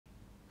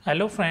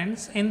Hello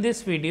friends, in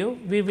this video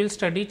we will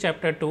study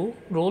chapter 2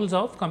 roles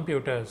of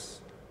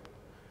computers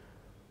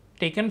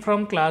taken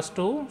from class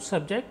 2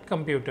 subject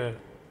computer.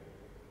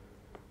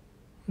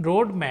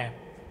 Road map.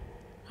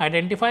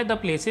 Identify the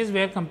places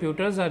where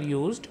computers are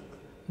used.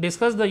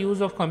 Discuss the use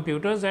of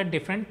computers at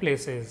different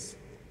places.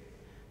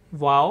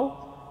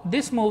 Wow,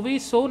 this movie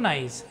is so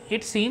nice.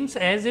 It seems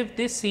as if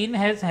this scene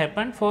has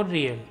happened for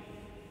real.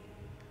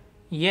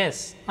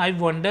 Yes, I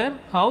wonder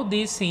how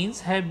these scenes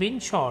have been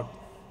shot.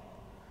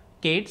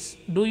 Kids,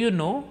 do you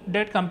know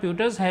that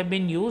computers have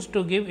been used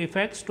to give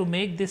effects to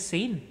make this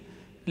scene?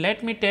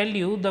 Let me tell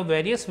you the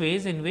various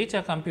ways in which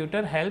a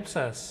computer helps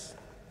us.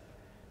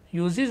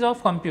 Uses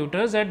of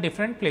computers at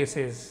different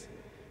places.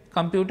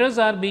 Computers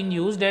are being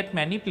used at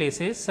many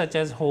places such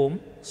as home,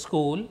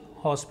 school,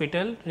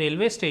 hospital,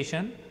 railway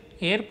station,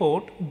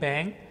 airport,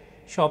 bank,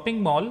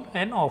 shopping mall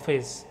and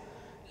office.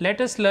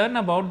 Let us learn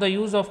about the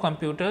use of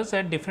computers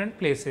at different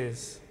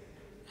places.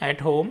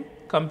 At home,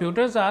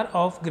 computers are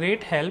of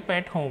great help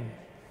at home.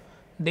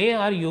 They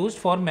are used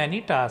for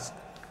many tasks.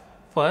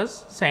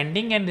 First,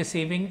 sending and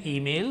receiving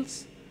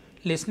emails,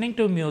 listening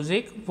to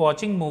music,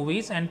 watching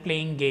movies and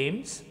playing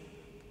games,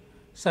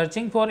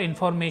 searching for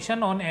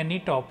information on any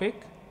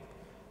topic,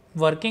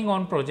 working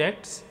on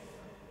projects,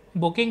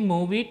 booking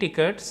movie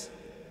tickets,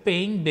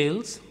 paying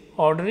bills,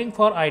 ordering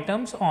for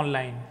items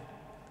online,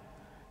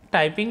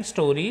 typing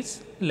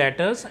stories,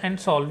 letters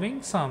and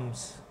solving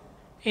sums.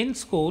 In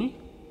school,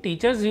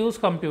 teachers use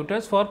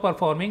computers for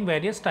performing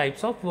various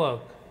types of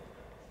work.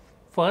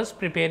 First,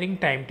 preparing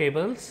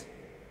timetables,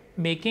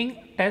 making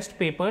test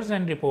papers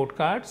and report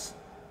cards,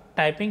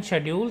 typing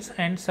schedules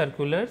and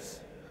circulars,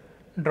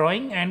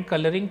 drawing and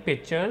coloring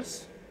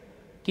pictures,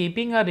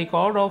 keeping a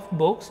record of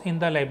books in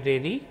the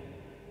library,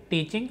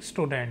 teaching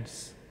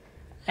students.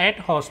 At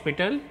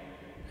hospitals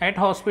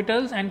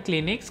and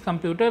clinics,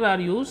 computers are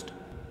used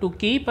to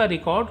keep a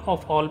record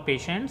of all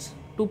patients,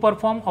 to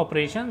perform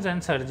operations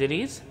and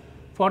surgeries,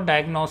 for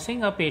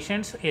diagnosing a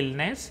patient's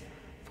illness,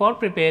 for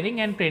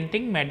preparing and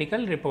printing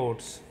medical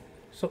reports.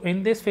 So,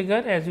 in this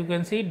figure, as you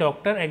can see,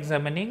 doctor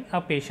examining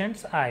a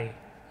patient's eye.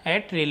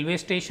 At railway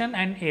station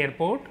and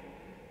airport,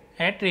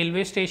 at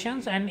railway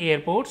stations and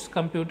airports,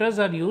 computers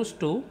are used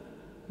to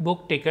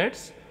book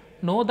tickets,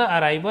 know the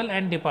arrival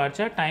and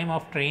departure time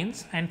of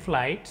trains and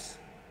flights,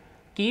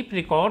 keep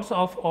records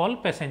of all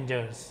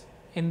passengers.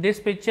 In this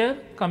picture,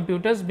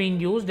 computers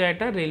being used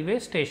at a railway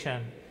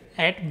station.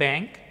 At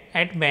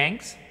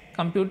banks,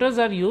 computers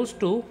are used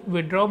to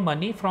withdraw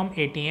money from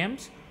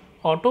ATMs,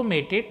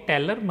 automated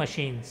teller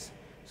machines.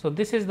 So,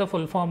 this is the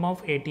full form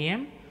of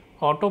ATM,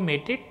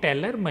 automated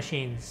teller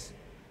machines.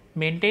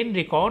 Maintain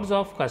records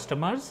of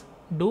customers,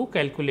 do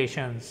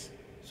calculations.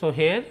 So,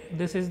 here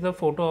this is the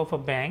photo of a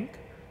bank,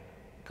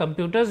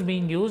 computers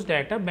being used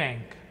at a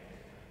bank.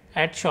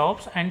 At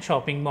shops and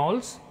shopping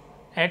malls,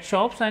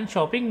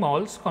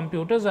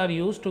 computers are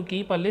used to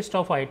keep a list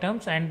of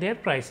items and their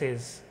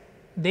prices.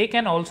 They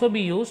can also be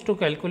used to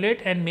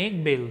calculate and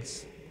make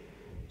bills.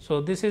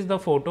 So, this is the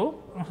photo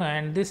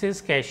and this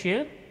is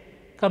cashier,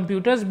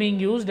 computers being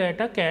used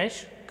at a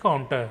cash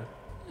counter.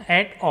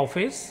 At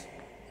offices,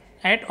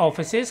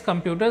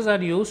 computers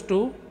are used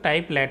to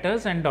type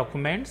letters and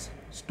documents,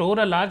 store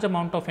a large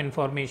amount of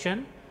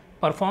information,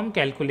 perform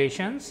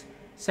calculations,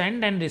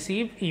 send and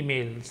receive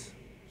emails.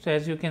 So,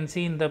 as you can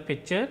see in the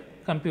picture,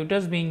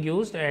 computers being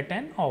used at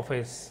an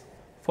office.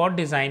 For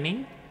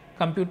designing,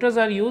 computers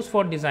are used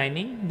for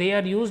designing. They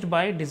are used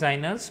by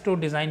designers to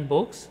design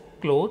books,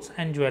 clothes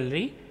and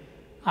jewelry,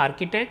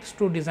 architects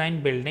to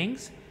design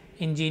buildings,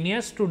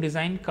 engineers to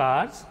design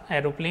cars,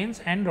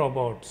 aeroplanes and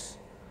robots.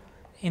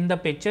 In the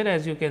picture,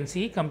 as you can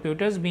see,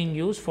 computers being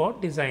used for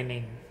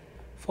designing.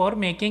 For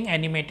making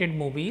animated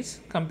movies,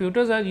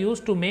 computers are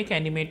used to make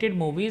animated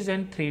movies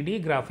and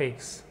 3D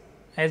graphics.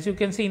 As you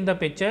can see in the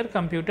picture,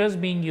 computers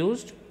being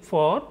used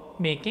for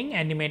making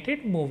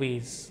animated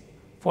movies.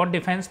 For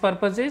defense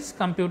purposes,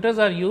 computers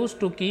are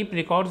used to keep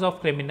records of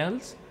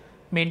criminals,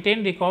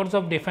 maintain records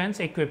of defense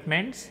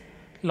equipments,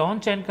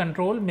 launch and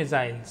control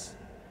missiles.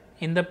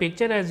 In the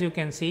picture, as you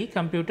can see,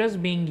 computers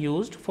being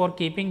used for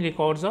keeping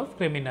records of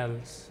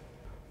criminals.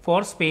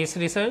 For space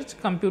research,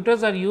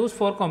 computers are used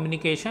for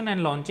communication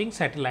and launching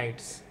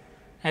satellites.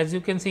 As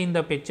you can see in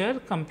the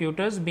picture,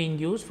 computers being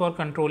used for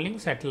controlling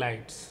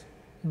satellites.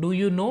 Do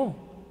you know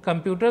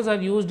computers are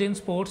used in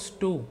sports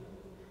too?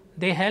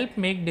 They help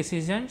make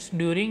decisions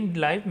during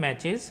live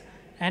matches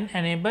and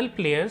enable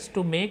players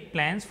to make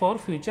plans for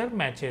future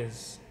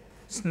matches.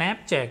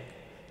 SnapCheck.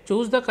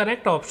 Choose the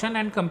correct option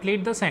and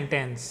complete the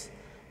sentence.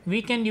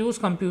 We can use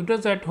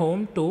computers at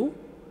home to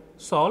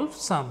solve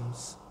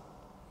sums.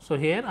 So,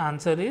 here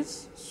answer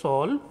is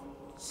solve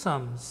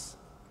sums.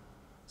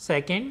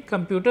 Second,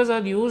 computers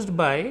are used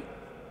by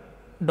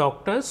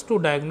doctors to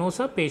diagnose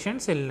a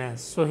patient's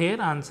illness. So,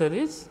 here answer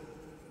is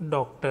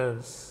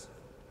doctors.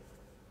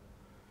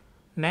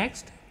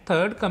 Next,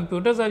 third,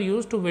 computers are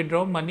used to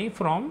withdraw money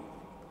from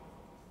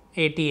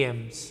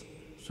ATMs.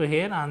 So,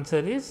 here answer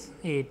is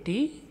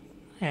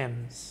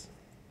ATMs.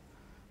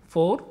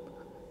 Fourth,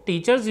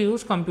 teachers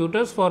use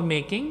computers for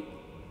making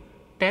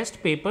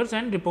test papers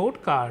and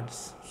report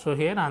cards. So,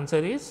 here answer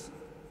is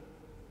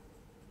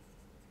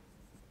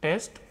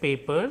test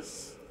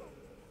papers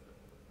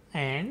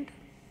and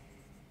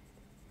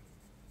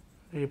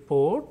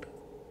report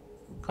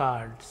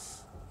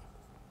cards.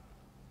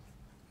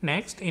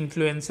 Next,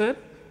 influencer.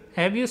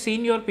 Have you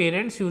seen your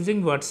parents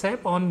using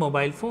WhatsApp on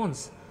mobile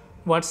phones?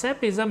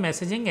 WhatsApp is a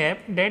messaging app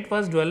that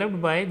was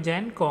developed by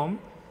Gencom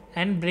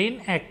and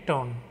Brain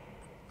Acton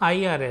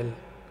IRL.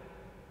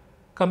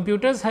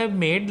 Computers have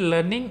made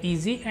learning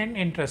easy and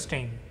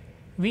interesting.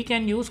 We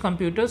can use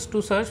computers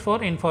to search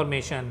for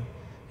information,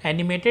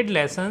 animated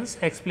lessons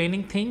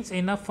explaining things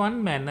in a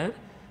fun manner.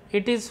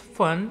 It is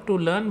fun to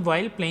learn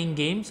while playing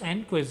games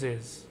and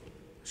quizzes.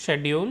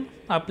 Schedule,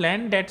 a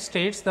plan that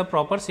states the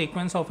proper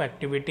sequence of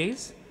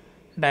activities.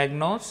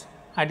 Diagnose,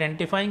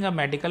 identifying a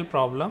medical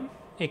problem.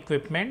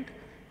 Equipment,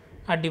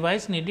 a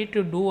device needed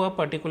to do a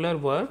particular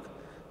work.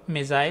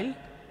 Missile,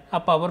 a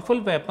powerful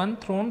weapon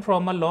thrown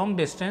from a long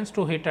distance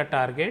to hit a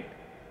target.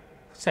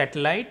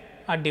 Satellite,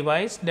 a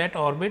device that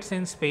orbits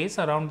in space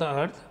around the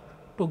earth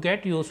to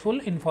get useful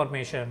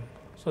information.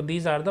 So,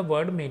 these are the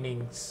word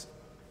meanings.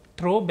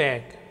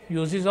 Throwback,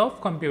 uses of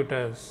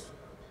computers.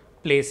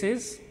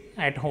 Places,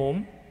 at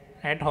home,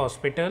 at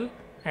hospital,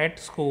 at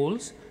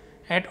schools,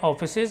 at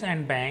offices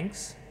and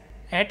banks,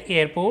 at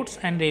airports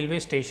and railway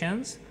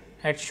stations,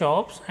 at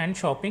shops and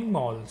shopping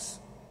malls.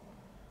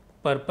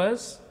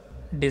 Purpose,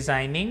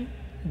 designing,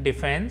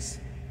 defense,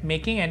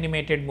 making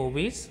animated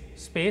movies,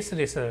 space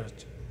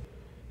research.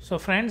 So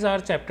friends, our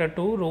chapter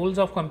 2 rules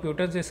of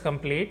computers is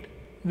complete.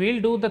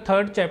 We'll do the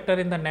third chapter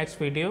in the next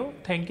video.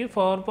 Thank you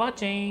for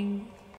watching.